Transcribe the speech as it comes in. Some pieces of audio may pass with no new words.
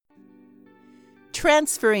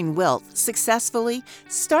Transferring wealth successfully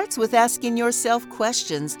starts with asking yourself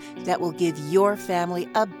questions that will give your family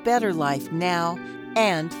a better life now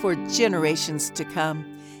and for generations to come.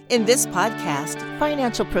 In this podcast,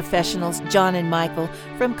 financial professionals John and Michael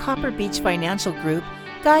from Copper Beech Financial Group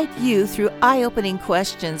guide you through eye-opening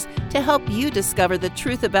questions to help you discover the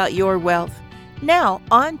truth about your wealth. Now,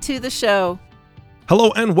 on to the show.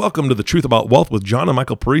 Hello and welcome to The Truth About Wealth with John and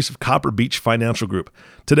Michael Parise of Copper Beech Financial Group.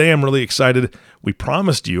 Today I'm really excited. We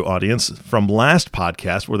promised you, audience, from last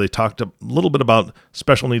podcast where they talked a little bit about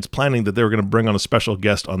special needs planning that they were going to bring on a special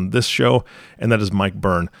guest on this show, and that is Mike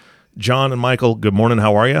Byrne. John and Michael, good morning.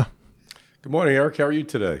 How are you? Good morning, Eric. How are you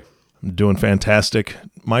today? I'm doing fantastic.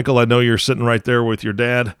 Michael, I know you're sitting right there with your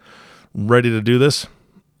dad, ready to do this.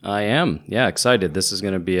 I am. Yeah, excited. This is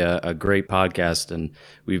going to be a great podcast, and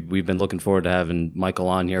we've been looking forward to having Michael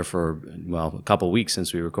on here for, a couple of weeks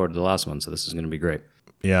since we recorded the last one, so this is going to be great.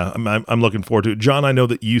 Yeah, I'm looking forward to it. John, I know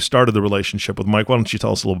that you started the relationship with Mike. Why don't you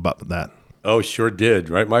tell us a little about that? Oh, sure did.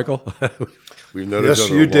 Right, Michael? We've known each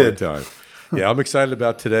other a long time. Yeah, I'm excited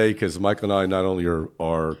about today because Michael and I not only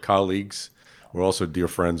are colleagues, we're also dear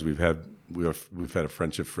friends. We've had a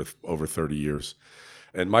friendship for over 30 years.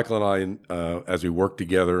 And Michael and I, as we worked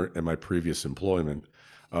together in my previous employment,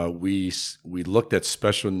 we looked at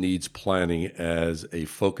special needs planning as a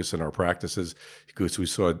focus in our practices because we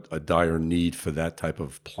saw a dire need for that type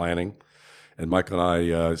of planning. And Michael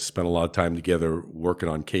and I spent a lot of time together working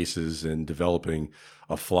on cases and developing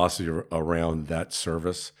a philosophy around that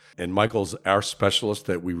service. And Michael's our specialist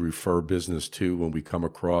that we refer business to when we come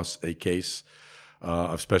across a case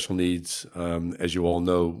of special needs. As you all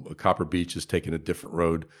know, Copper Beech has taken a different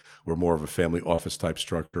road. We're more of a family office type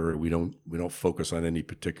structure. We don't focus on any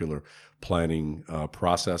particular planning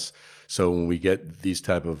process. So when we get these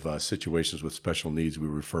type of situations with special needs, we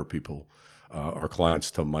refer people, our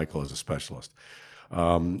clients, to Michael as a specialist.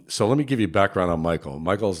 So let me give you background on Michael.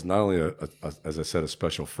 Michael's not only as I said, a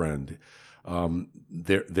special friend.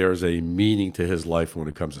 There's a meaning to his life when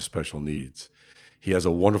it comes to special needs. He has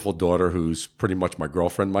a wonderful daughter who's pretty much my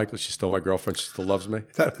girlfriend, Michael. She's still my girlfriend. She still loves me.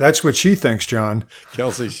 That's what she thinks, John.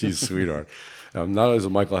 Kelsey, she's a sweetheart. Not only does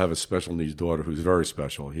Michael have a special needs daughter who's very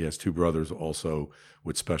special, he has two brothers also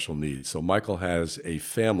with special needs. So Michael has a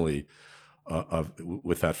family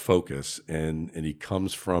with that focus, and he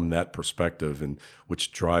comes from that perspective, and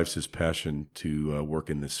which drives his passion to work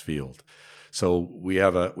in this field. So we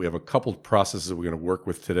have a couple of processes that we're going to work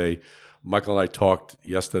with today. Michael and I talked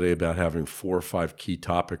yesterday about having 4 or 5 key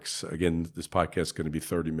topics. Again, this podcast is going to be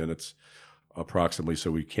 30 minutes approximately,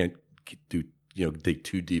 so we can't dig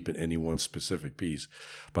too deep in any one specific piece.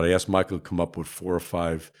 But I asked Michael to come up with 4 or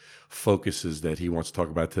 5 focuses that he wants to talk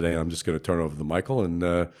about today. I'm just going to turn it over to Michael.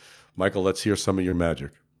 And Michael, let's hear some of your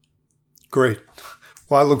magic. Great.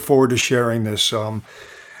 Well, I look forward to sharing this.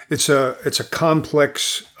 It's a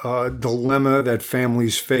complex dilemma that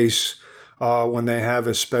families face when they have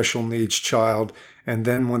a special needs child, and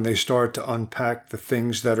then when they start to unpack the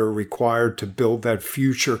things that are required to build that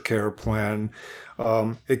future care plan,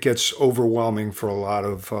 it gets overwhelming for a lot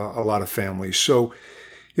of families. So,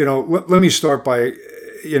 let me start by,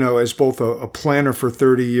 as both a planner for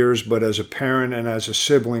 30 years, but as a parent and as a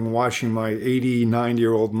sibling, watching my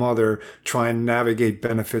 89-year-old mother try and navigate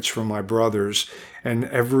benefits from my brothers. And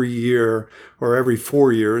every year or every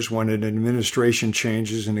 4 years, when an administration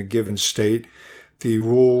changes in a given state, the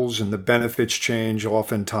rules and the benefits change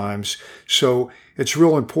oftentimes. So it's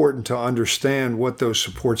real important to understand what those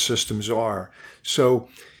support systems are. So,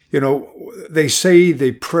 they say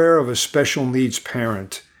the prayer of a special needs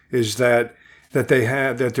parent is that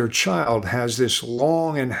their child has this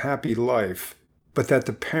long and happy life, but that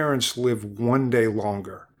the parents live one day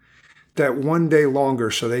longer. That one day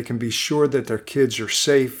longer, so they can be sure that their kids are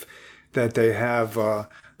safe, that they have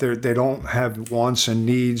they don't have wants and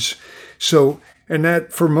needs. So, and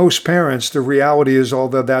that for most parents, the reality is,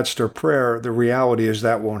 although that's their prayer, the reality is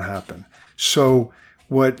that won't happen. So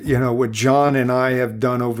what John and I have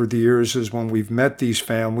done over the years is when we've met these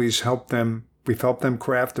families, we've helped them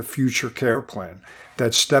craft a future care plan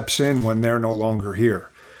that steps in when they're no longer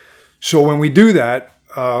here. So when we do that,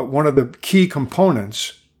 one of the key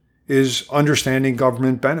components is understanding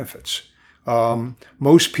government benefits.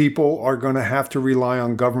 Most people are going to have to rely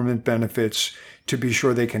on government benefits to be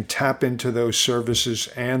sure they can tap into those services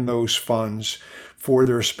and those funds for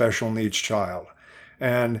their special needs child.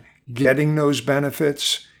 And getting those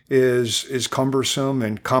benefits is cumbersome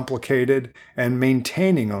and complicated, and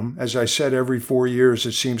maintaining them, as I said, every 4 years,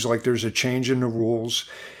 it seems like there's a change in the rules.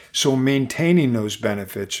 So maintaining those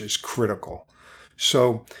benefits is critical.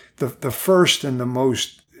 So the first and the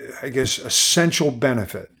most, essential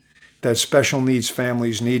benefit that special needs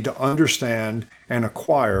families need to understand and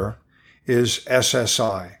acquire is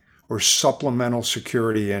SSI, or Supplemental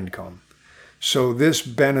Security Income. So this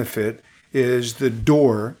benefit is the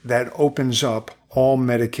door that opens up all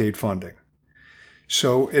Medicaid funding.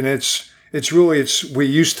 So, and we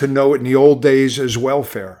used to know it in the old days as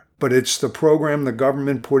welfare, but it's the program the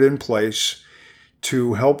government put in place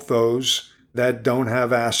to help those that don't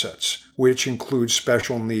have assets, which includes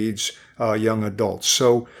special needs young adults.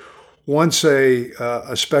 So once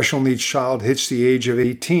a special needs child hits the age of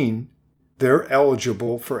 18, they're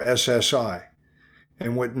eligible for SSI.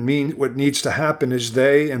 And what needs to happen is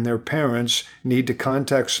they and their parents need to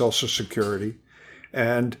contact Social Security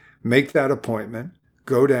and make that appointment,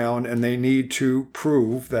 go down, and they need to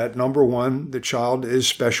prove that, number one, the child is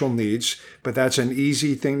special needs, but that's an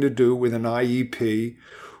easy thing to do with an IEP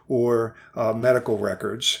or medical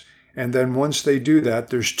records. And then once they do that,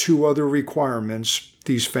 there's two other requirements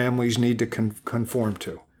these families need to conform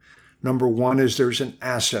to. Number one is there's an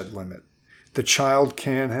asset limit. The child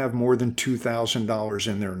can't have more than $2,000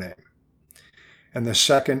 in their name. And the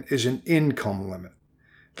second is an income limit.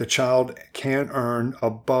 The child can't earn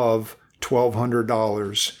above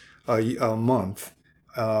 $1,200 a month.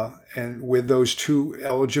 And with those two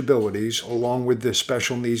eligibilities, along with the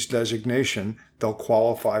special needs designation, they'll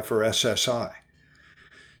qualify for SSI.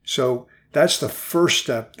 So that's the first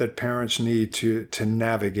step that parents need to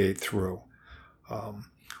navigate through.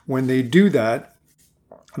 When they do that,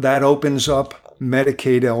 that opens up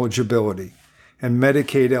Medicaid eligibility. And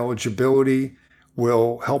Medicaid eligibility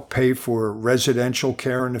will help pay for residential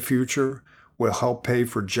care in the future, will help pay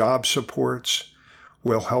for job supports,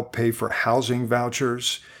 will help pay for housing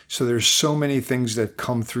vouchers. So there's so many things that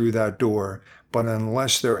come through that door, but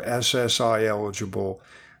unless they're SSI eligible,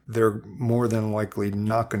 they're more than likely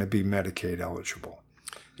not going to be Medicaid eligible.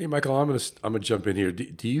 Hey, Michael, I'm gonna jump in here.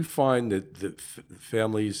 Do you find that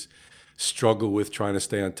families struggle with trying to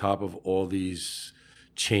stay on top of all these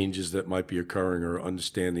changes that might be occurring, or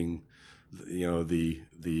understanding, the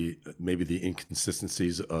maybe the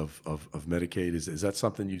inconsistencies of Medicaid? Is that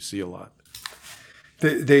something you see a lot?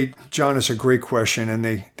 John, it's a great question, and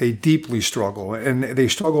they deeply struggle, and they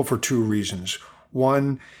struggle for two reasons.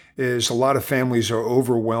 One is a lot of families are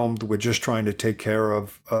overwhelmed with just trying to take care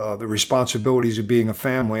of the responsibilities of being a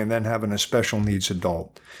family and then having a special needs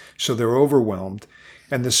adult. So they're overwhelmed.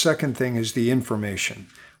 And the second thing is the information.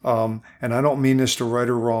 And I don't mean this the right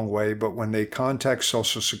or wrong way, but when they contact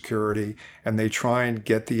Social Security and they try and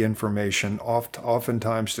get the information,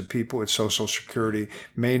 oftentimes the people at Social Security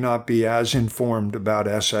may not be as informed about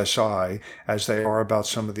SSI as they are about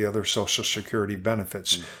some of the other Social Security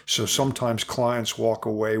benefits. Mm-hmm. So sometimes clients walk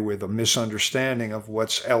away with a misunderstanding of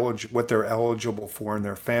what they're eligible for and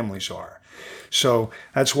their families are. So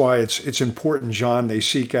that's why it's important, John, they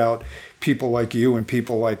seek out people like you and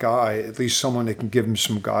people like I, at least someone that can give them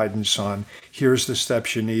some guidance on, here's the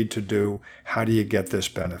steps you need to do. How do you get this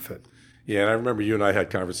benefit? Yeah, and I remember you and I had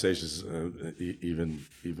conversations even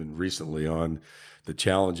recently on the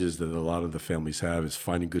challenges that a lot of the families have is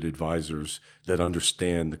finding good advisors that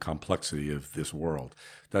understand the complexity of this world.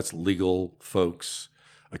 That's legal folks,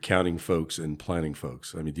 accounting folks, and planning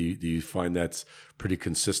folks. I mean, do you find that's pretty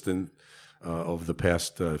consistent over the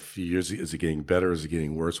past few years? Is it getting better? Is it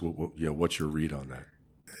getting worse? What's your read on that?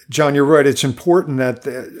 John, you're right. It's important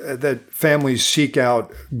that families seek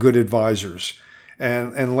out good advisors.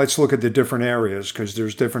 And let's look at the different areas, because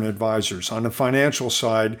there's different advisors. On the financial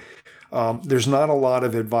side, there's not a lot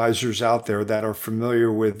of advisors out there that are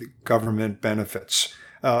familiar with government benefits.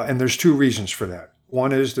 And there's two reasons for that.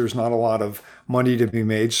 One is there's not a lot of money to be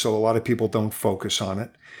made, so a lot of people don't focus on it.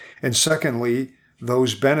 And secondly,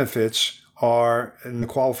 those benefits and the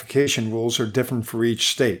qualification rules are different for each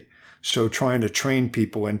state. So trying to train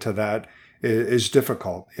people into that is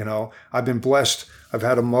difficult. I've been blessed. I've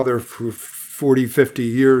had a mother who 40, 50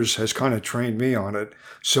 years has kind of trained me on it.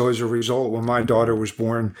 So as a result, when my daughter was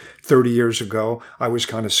born 30 years ago, I was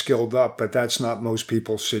kind of skilled up, but that's not most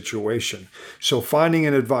people's situation. So finding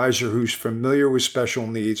an advisor who's familiar with special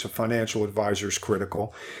needs, a financial advisor, is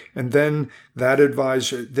critical. And then that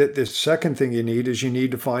advisor, the second thing you need is you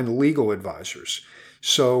need to find legal advisors.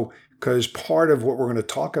 So, because part of what we're going to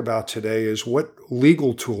talk about today is what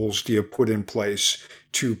legal tools do you put in place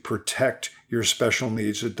to protect your special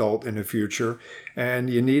needs adult in the future. And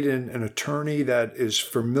you need an attorney that is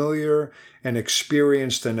familiar and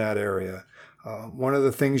experienced in that area. One of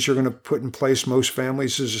the things you're going to put in place, most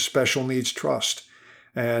families, is a special needs trust.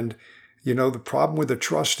 And, the problem with the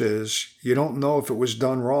trust is you don't know if it was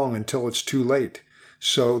done wrong until it's too late.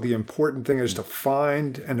 So the important thing is to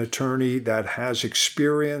find an attorney that has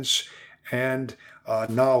experience and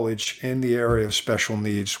knowledge in the area of special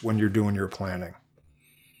needs when you're doing your planning.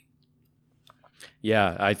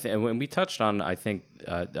 Yeah, when we touched on, I think,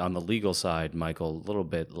 on the legal side, Michael, a little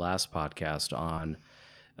bit last podcast on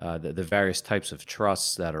the various types of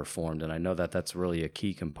trusts that are formed, and I know that that's really a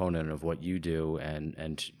key component of what you do.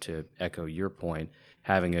 And to echo your point,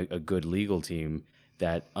 having a good legal team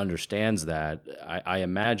that understands that, I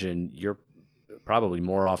imagine you're probably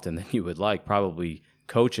more often than you would like, probably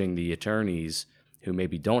coaching the attorneys who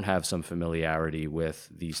maybe don't have some familiarity with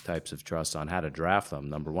these types of trusts on how to draft them,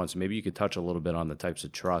 number one. So maybe you could touch a little bit on the types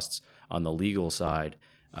of trusts on the legal side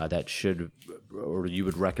that should, or you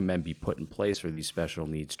would recommend be put in place for these special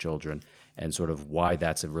needs children, and sort of why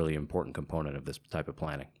that's a really important component of this type of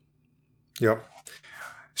planning. Yep.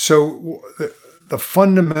 So the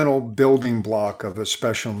fundamental building block of a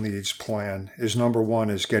special needs plan is, number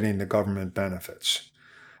one, is getting the government benefits.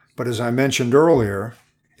 But as I mentioned earlier,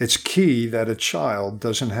 it's key that a child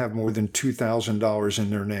doesn't have more than $2,000 in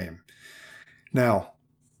their name. Now,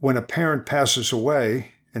 when a parent passes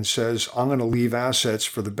away and says, I'm going to leave assets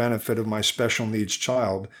for the benefit of my special needs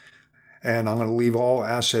child, and I'm going to leave all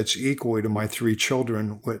assets equally to my 3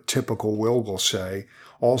 children, what typical will say,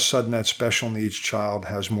 all of a sudden that special needs child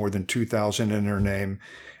has more than $2,000 in their name,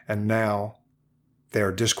 and now they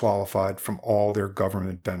are disqualified from all their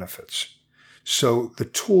government benefits. So the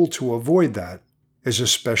tool to avoid that is a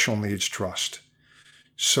special needs trust.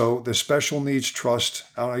 So the special needs trust,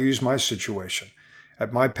 I'll use my situation.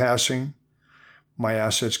 At my passing, my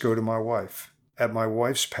assets go to my wife. At my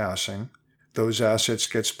wife's passing, those assets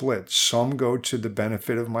get split. Some go to the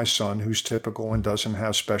benefit of my son, who's typical and doesn't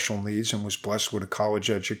have special needs and was blessed with a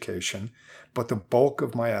college education. But the bulk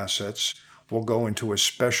of my assets will go into a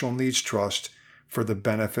special needs trust for the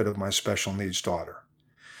benefit of my special needs daughter.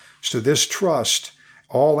 So this trust,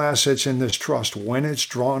 all assets in this trust, when it's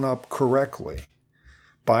drawn up correctly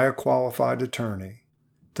by a qualified attorney,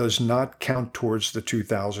 does not count towards the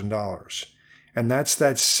 $2,000. And that's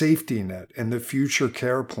that safety net in the future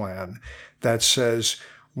care plan that says,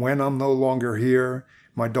 when I'm no longer here,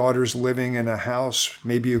 my daughter's living in a house,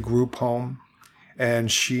 maybe a group home,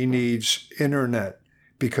 and she needs internet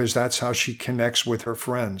because that's how she connects with her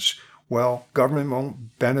friends. Well,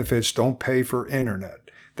 government benefits don't pay for internet.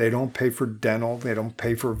 They don't pay for dental. They don't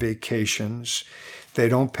pay for vacations. They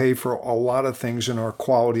don't pay for a lot of things in our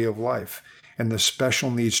quality of life. And the special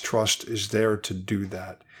needs trust is there to do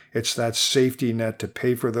that. It's that safety net to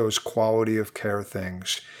pay for those quality of care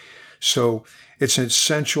things. So it's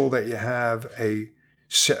essential that you have a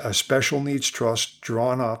special needs trust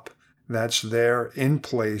drawn up that's there in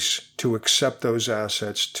place to accept those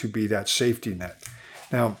assets to be that safety net.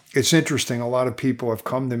 Now, it's interesting. A lot of people have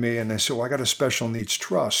come to me and they say, well, I got a special needs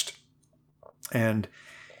trust. And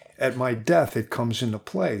at my death, it comes into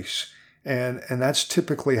place. And that's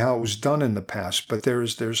typically how it was done in the past. But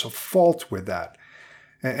there's a fault with that.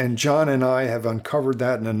 And John and I have uncovered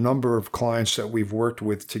that in a number of clients that we've worked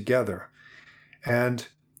with together. And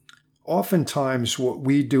oftentimes what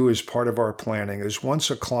we do as part of our planning is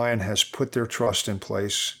once a client has put their trust in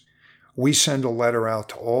place, we send a letter out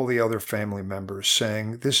to all the other family members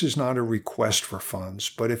saying, this is not a request for funds,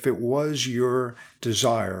 but if it was your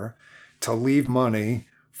desire to leave money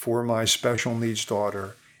for my special needs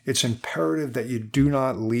daughter, it's imperative that you do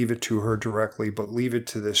not leave it to her directly, but leave it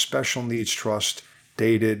to the special needs trust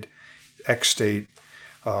dated X date.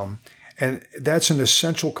 And that's an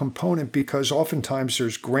essential component because oftentimes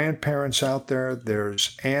there's grandparents out there,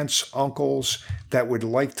 there's aunts, uncles that would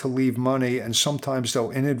like to leave money, and sometimes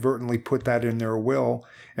they'll inadvertently put that in their will,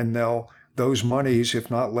 and those monies,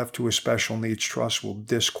 if not left to a special needs trust, will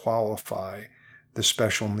disqualify the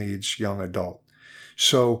special needs young adult.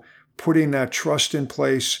 So putting that trust in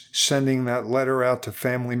place, sending that letter out to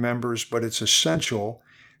family members, but it's essential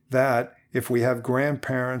that if we have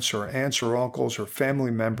grandparents or aunts or uncles or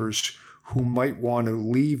family members who might want to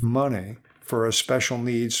leave money for a special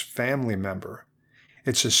needs family member,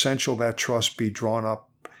 it's essential that trust be drawn up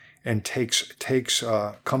and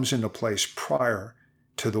comes into place prior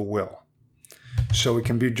to the will. So it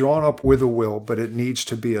can be drawn up with a will, but it needs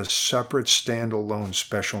to be a separate standalone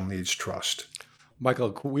special needs trust.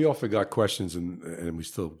 Michael, we often got questions, and we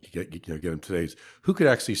still get them today. Who could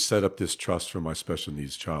actually set up this trust for my special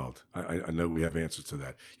needs child? I know we have answers to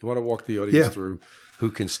that. You want to walk the audience through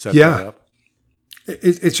who can set that up?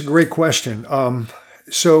 It's a great question.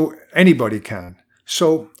 So anybody can.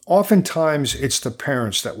 So oftentimes it's the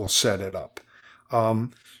parents that will set it up.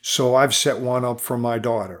 So I've set one up for my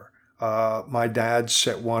daughter. My dad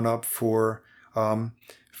set one up for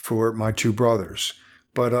my 2 brothers.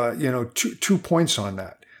 But, 2 points on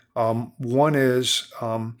that. One is,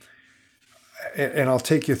 and I'll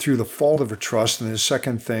take you through the fault of a trust. And the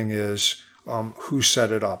second thing is who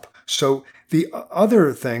set it up. So the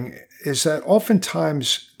other thing is that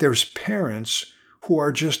oftentimes there's parents who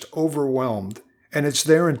are just overwhelmed, and it's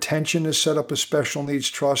their intention to set up a special needs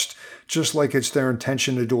trust, just like it's their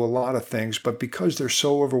intention to do a lot of things. But because they're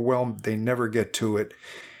so overwhelmed, they never get to it.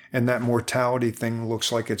 And that mortality thing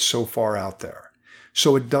looks like it's so far out there.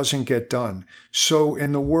 So it doesn't get done. So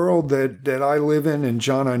in the world that I live in, and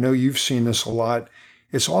John, I know you've seen this a lot,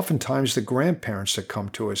 it's oftentimes the grandparents that come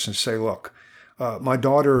to us and say, look, my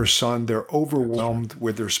daughter or son, they're overwhelmed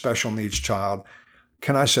with their special needs child.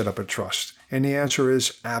 Can I set up a trust? And the answer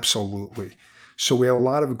is absolutely. So we have a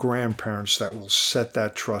lot of grandparents that will set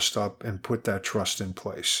that trust up and put that trust in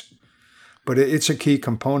place. But it's a key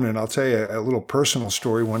component. I'll tell you a little personal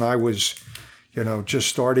story. When I was, just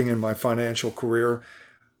starting in my financial career,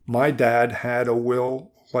 my dad had a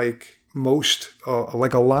will like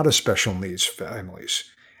a lot of special needs families.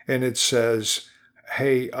 And it says,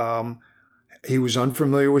 hey, he was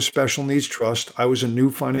unfamiliar with special needs trust. I was a new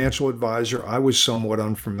financial advisor. I was somewhat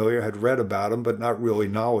unfamiliar, had read about them, but not really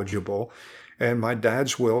knowledgeable. And my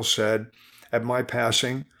dad's will said, at my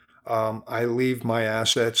passing, I leave my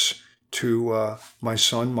assets to my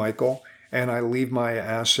son, Michael, and I leave my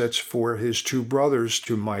assets for his two brothers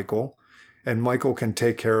to Michael, and Michael can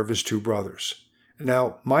take care of his two brothers.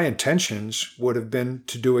 Now, my intentions would have been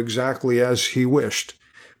to do exactly as he wished,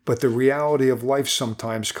 but the reality of life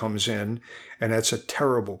sometimes comes in, and that's a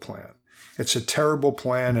terrible plan. It's a terrible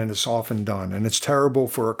plan, and it's often done, and it's terrible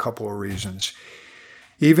for a couple of reasons.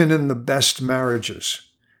 Even in the best marriages,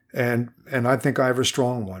 and I think I have a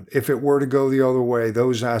strong one, if it were to go the other way,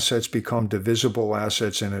 those assets become divisible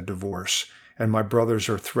assets in a divorce, and my brothers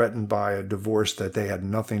are threatened by a divorce that they had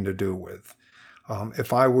nothing to do with.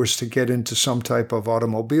 If I was to get into some type of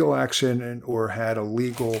automobile accident or had a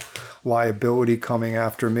legal liability coming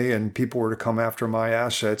after me and people were to come after my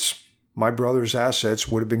assets, my brother's assets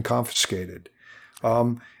would have been confiscated.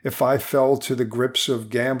 If I fell to the grips of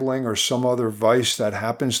gambling or some other vice that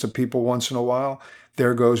happens to people once in a while,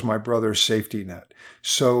 there goes my brother's safety net.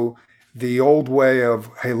 So the old way of,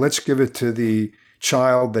 hey, let's give it to the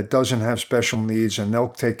child that doesn't have special needs and they'll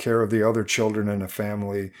take care of the other children in the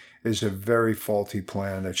family is a very faulty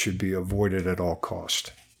plan that should be avoided at all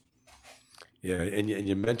cost. Yeah, and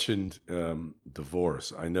you mentioned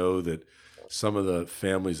divorce. I know that some of the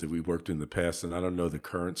families that we worked in the past, and I don't know the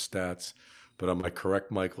current stats, but am I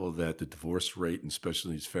correct, Michael, that the divorce rate in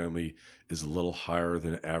special needs family is a little higher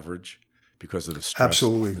than average because of the stress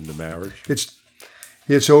Absolutely. in the marriage?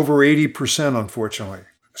 It's over 80%, unfortunately.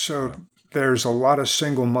 So there's a lot of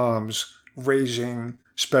single moms raising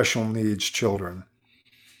special needs children.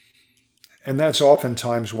 And that's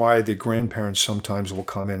oftentimes why the grandparents sometimes will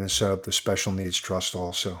come in and set up the special needs trust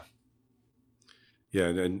also. Yeah,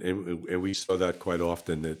 and we saw that quite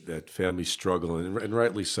often, that families struggle, and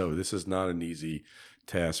rightly so. This is not an easy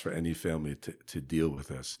task for any family to deal with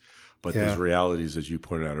this. But there's realities, as you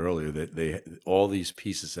pointed out earlier, that all these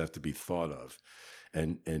pieces have to be thought of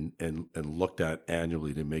and looked at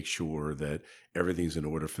annually to make sure that everything's in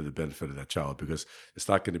order for the benefit of that child, because it's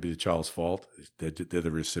not going to be the child's fault. They're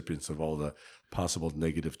the recipients of all the possible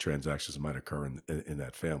negative transactions that might occur in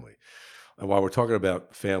that family. And while we're talking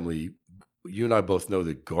about family, you and I both know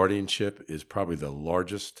that guardianship is probably the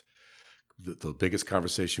largest, the biggest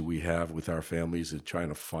conversation we have with our families, is trying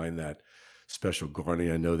to find that special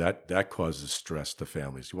guardian. I know that causes stress to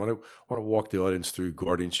families. You want to walk the audience through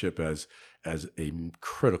guardianship as a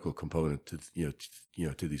critical component to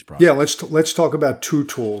to these problems. Yeah, let's talk about two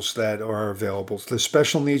tools that are available. The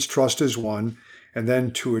special needs trust is one, and then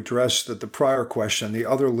to address the prior question, the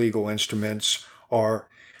other legal instruments are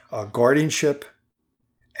guardianship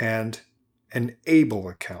and an ABLE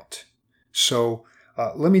account. So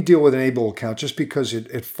let me deal with an ABLE account just because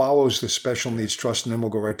it follows the special needs trust, and then we'll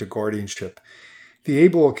go right to guardianship. The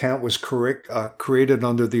ABLE account was created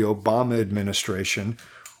under the Obama administration,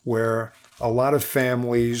 where a lot of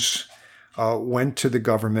families went to the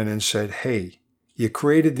government and said, hey, you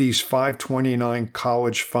created these 529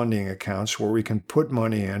 college funding accounts where we can put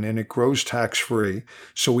money in and it grows tax-free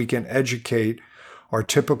so we can educate our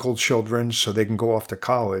typical children so they can go off to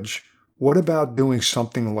college. What about doing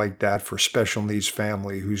something like that for special needs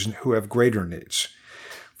family who have greater needs?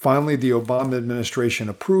 Finally, the Obama administration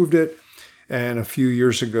approved it, and a few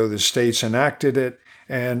years ago, the states enacted it,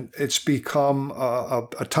 and it's become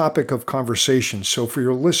a topic of conversation. So for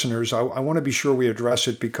your listeners, I want to be sure we address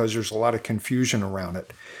it because there's a lot of confusion around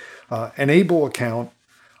it. An ABLE account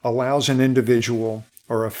allows an individual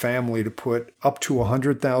or a family to put up to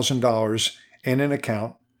 $100,000 in an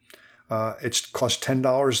account. It costs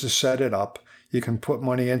 $10 to set it up. you can put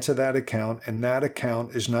money into that account, and that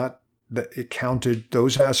account is not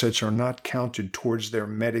those assets are not counted towards their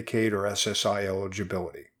Medicaid or SSI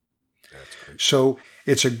eligibility. So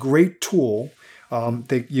it's a great tool.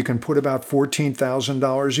 You can put about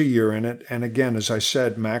 $14,000 a year in it. And again, as I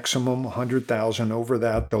said, maximum $100,000. Over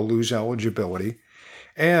that, they'll lose eligibility.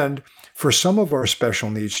 And for some of our special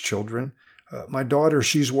needs children, my daughter,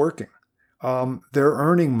 she's working. They're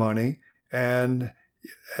earning money. And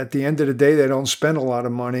at the end of the day, they don't spend a lot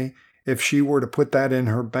of money. If she were to put that in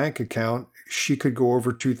her bank account, she could go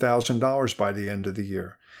over $2,000 by the end of the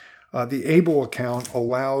year. The ABLE account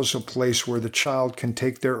allows a place where the child can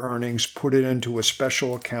take their earnings, put it into a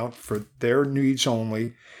special account for their needs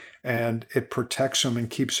only, and it protects them and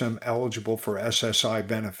keeps them eligible for SSI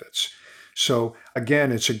benefits. So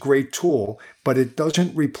again, it's a great tool, but it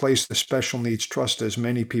doesn't replace the special needs trust as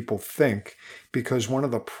many people think, because one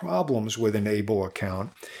of the problems with an ABLE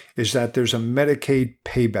account is that there's a Medicaid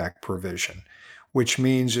payback provision, which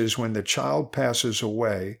means is when the child passes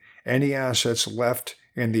away, any assets left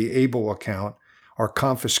in the ABLE account are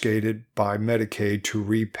confiscated by Medicaid to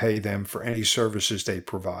repay them for any services they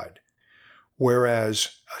provide.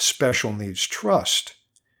 Whereas a special needs trust,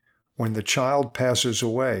 when the child passes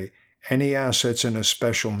away, any assets in a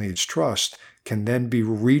special needs trust can then be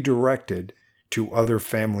redirected to other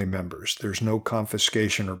family members. There's no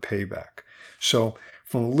confiscation or payback. So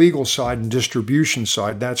from the legal side and distribution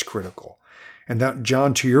side, that's critical. And that,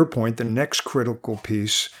 John, to your point, the next critical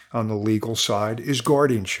piece on the legal side is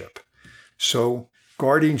guardianship. So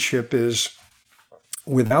guardianship is,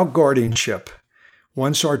 without guardianship,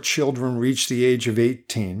 once our children reach the age of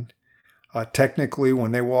 18, technically,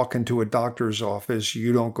 when they walk into a doctor's office,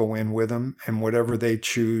 you don't go in with them, and whatever they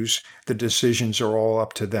choose, the decisions are all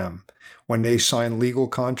up to them. When they sign legal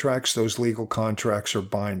contracts, those legal contracts are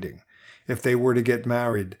binding. If they were to get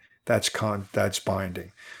married, that's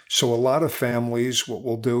binding. So a lot of families, what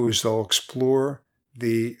we'll do is they'll explore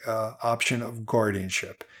the option of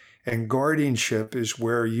guardianship. And guardianship is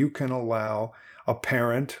where you can allow a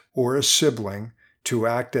parent or a sibling to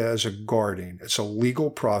act as a guardian. It's a legal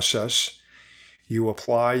process. You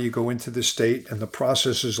apply, you go into the state, and the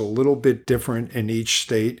process is a little bit different in each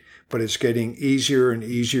state, but it's getting easier and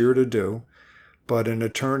easier to do. But an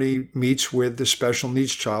attorney meets with the special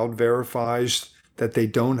needs child, verifies that they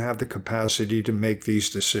don't have the capacity to make these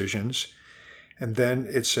decisions. And then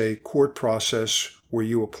it's a court process where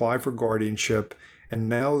you apply for guardianship. And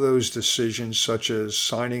now those decisions, such as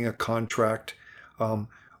signing a contract,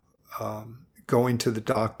 going to the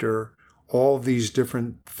doctor, all of these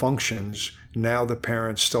different functions, now the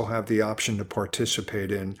parents still have the option to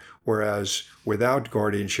participate in, whereas without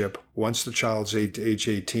guardianship, once the child's age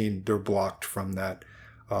 18, they're blocked from that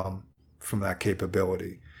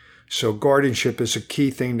capability. So guardianship is a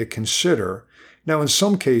key thing to consider. Now, in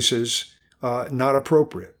some cases, not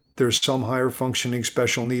appropriate. There's some higher functioning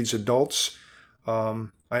special needs adults. I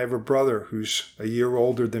have a brother who's a year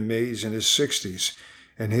older than me. He's in his 60s.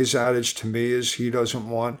 And his adage to me is he doesn't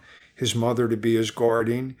want his mother to be his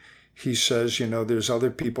guardian. He says, there's other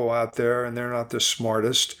people out there and they're not the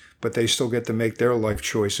smartest, but they still get to make their life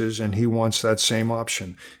choices. And he wants that same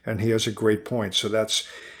option. And he has a great point. So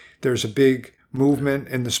there's a big movement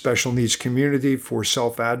in the special needs community for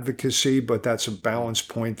self-advocacy, but that's a balance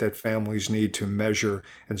point that families need to measure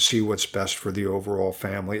and see what's best for the overall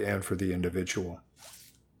family and for the individual.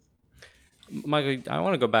 Michael, I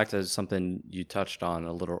want to go back to something you touched on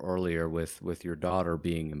a little earlier with your daughter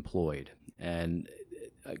being employed. And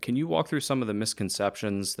can you walk through some of the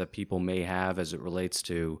misconceptions that people may have as it relates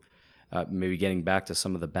to maybe getting back to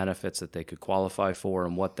some of the benefits that they could qualify for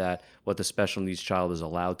and what the special needs child is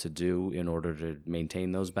allowed to do in order to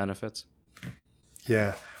maintain those benefits?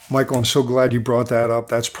 Yeah. Michael, I'm so glad you brought that up.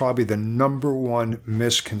 That's probably the number one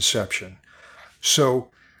misconception.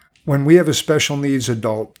 So when we have a special needs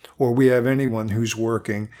adult or we have anyone who's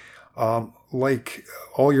working, like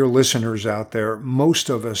all your listeners out there, most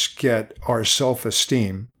of us get our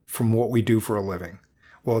self-esteem from what we do for a living.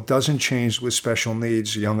 Well, it doesn't change with special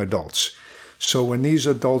needs young adults. So when these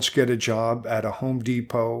adults get a job at a Home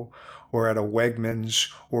Depot or at a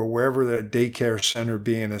Wegmans or wherever the daycare center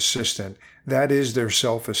being an assistant, that is their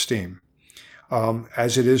self-esteem,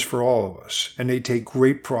 as it is for all of us. And they take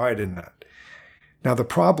great pride in that. Now, the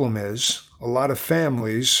problem is a lot of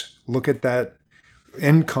families look at that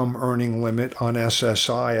income earning limit on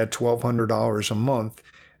SSI at $1,200 a month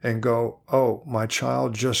and go, oh, my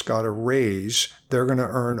child just got a raise. They're going to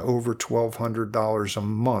earn over $1,200 a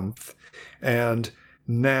month. And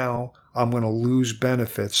now I'm going to lose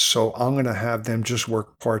benefits. So I'm going to have them just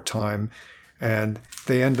work part-time and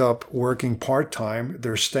they end up working part-time.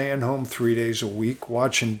 They're staying home 3 days a week,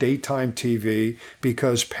 watching daytime TV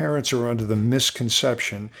because parents are under the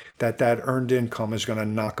misconception that earned income is going to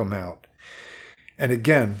knock them out. And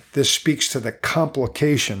again, this speaks to the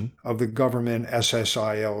complication of the government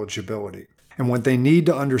SSI eligibility. And what they need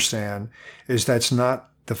to understand is that's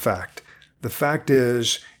not the fact. The fact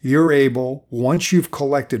is, you're able, once you've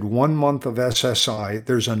collected 1 month of SSI,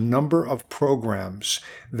 there's a number of programs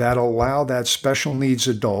that allow that special needs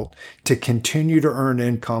adult to continue to earn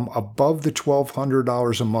income above the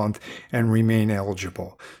 $1,200 a month and remain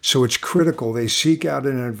eligible. So it's critical they seek out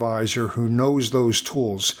an advisor who knows those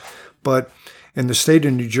tools. But in the state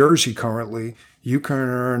of New Jersey currently, you can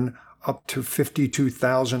earn up to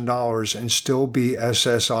 $52,000 and still be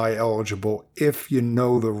SSI eligible if you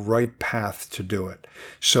know the right path to do it.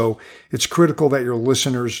 So it's critical that your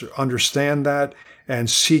listeners understand that and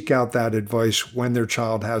seek out that advice when their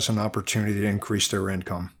child has an opportunity to increase their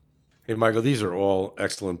income. Hey, Michael, these are all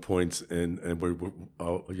excellent points, and we're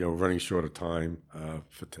running short of time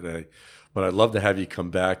for today. But I'd love to have you come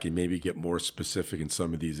back and maybe get more specific in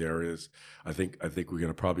some of these areas. I think we're going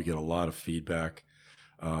to probably get a lot of feedback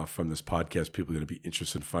from this podcast. People are going to be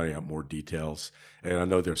interested in finding out more details. And I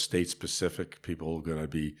know they're state specific. People are going to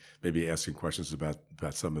be maybe asking questions about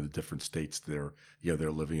some of the different states they're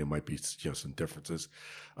living in. Might be some differences.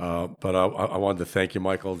 But I wanted to thank you,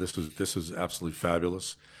 Michael. This was absolutely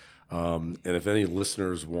fabulous. And if any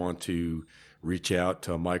listeners want to reach out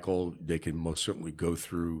to Michael, they can most certainly go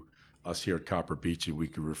through us here at Copper Beech, and we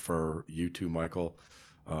can refer you to Michael.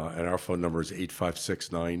 And our phone number is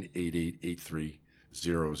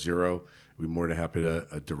 856-988-8300. We'd be more than happy to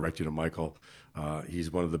direct you to Michael. He's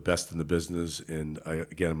one of the best in the business. And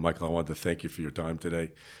again, Michael, I wanted to thank you for your time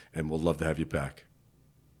today, and we'll love to have you back.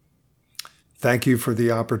 Thank you for the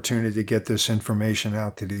opportunity to get this information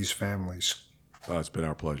out to these families. It's been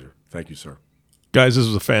our pleasure. Thank you, sir. Guys, this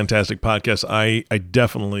was a fantastic podcast. I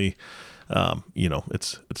definitely,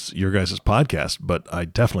 it's your guys' podcast, but I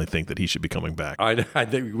definitely think that he should be coming back. I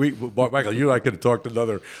think Michael, you and I could have talked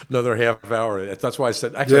another half hour. That's why I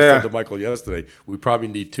said, I said to Michael yesterday, we probably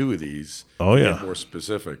need 2 of these. Oh, yeah. To get more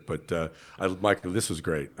specific. But Michael, this was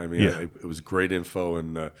great. I mean, it was great info,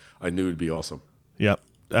 and I knew it'd be awesome. Yep.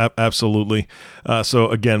 Absolutely. So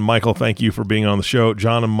again, Michael, thank you for being on the show.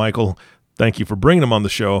 John and Michael, thank you for bringing them on the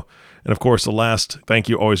show. And of course, the last thank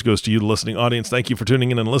you always goes to you, the listening audience. Thank you for tuning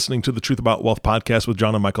in and listening to the Truth About Wealth podcast with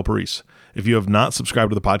John and Michael Parise. If you have not subscribed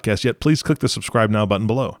to the podcast yet, please click the subscribe now button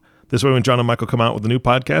below. This way, when John and Michael come out with a new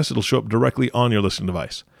podcast, it'll show up directly on your listening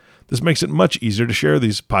device. This makes it much easier to share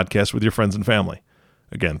these podcasts with your friends and family.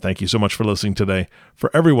 Again, thank you so much for listening today. For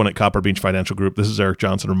everyone at Copper Beech Financial Group, this is Eric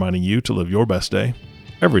Johnson reminding you to live your best day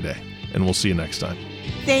every day. And we'll see you next time.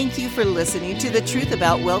 Thank you for listening to the Truth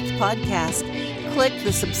About Wealth podcast. Click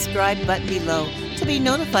the subscribe button below to be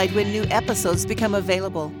notified when new episodes become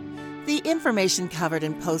available. The information covered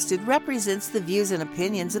and posted represents the views and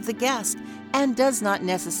opinions of the guest and does not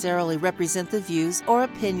necessarily represent the views or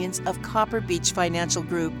opinions of Copper Beech Financial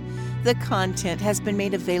Group. The content has been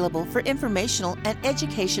made available for informational and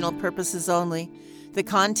educational purposes only. The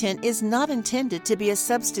content is not intended to be a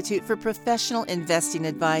substitute for professional investing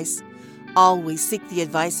advice. Always seek the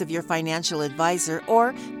advice of your financial advisor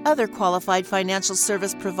or other qualified financial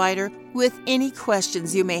service provider with any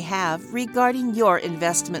questions you may have regarding your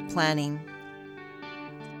investment planning.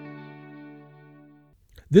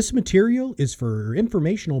 This material is for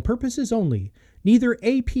informational purposes only. Neither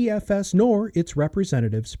APFS nor its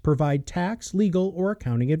representatives provide tax, legal, or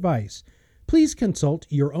accounting advice. Please consult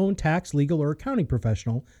your own tax, legal, or accounting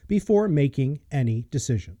professional before making any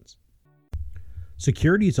decisions.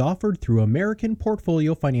 Securities offered through American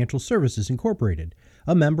Portfolio Financial Services Incorporated,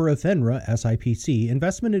 a member of FINRA SIPC.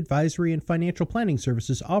 Investment advisory and financial planning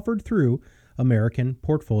services offered through American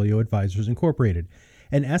Portfolio Advisors Incorporated,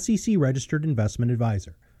 an SEC-registered investment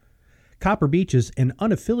advisor. Copper Beech is an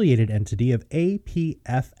unaffiliated entity of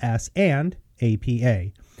APFS and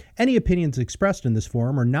APA. Any opinions expressed in this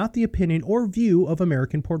forum are not the opinion or view of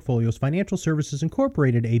American Portfolios Financial Services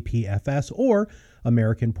Incorporated, APFS, or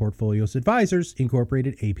American Portfolios Advisors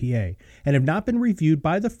Incorporated, APA, and have not been reviewed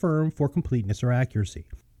by the firm for completeness or accuracy.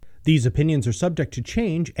 These opinions are subject to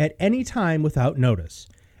change at any time without notice.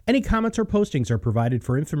 Any comments or postings are provided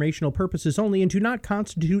for informational purposes only and do not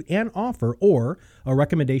constitute an offer or a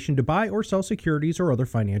recommendation to buy or sell securities or other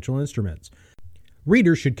financial instruments.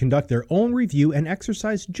 Readers should conduct their own review and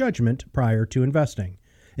exercise judgment prior to investing.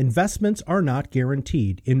 Investments are not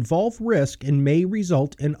guaranteed, involve risk, and may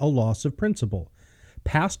result in a loss of principal.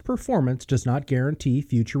 Past performance does not guarantee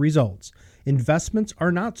future results. Investments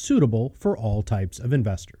are not suitable for all types of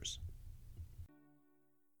investors.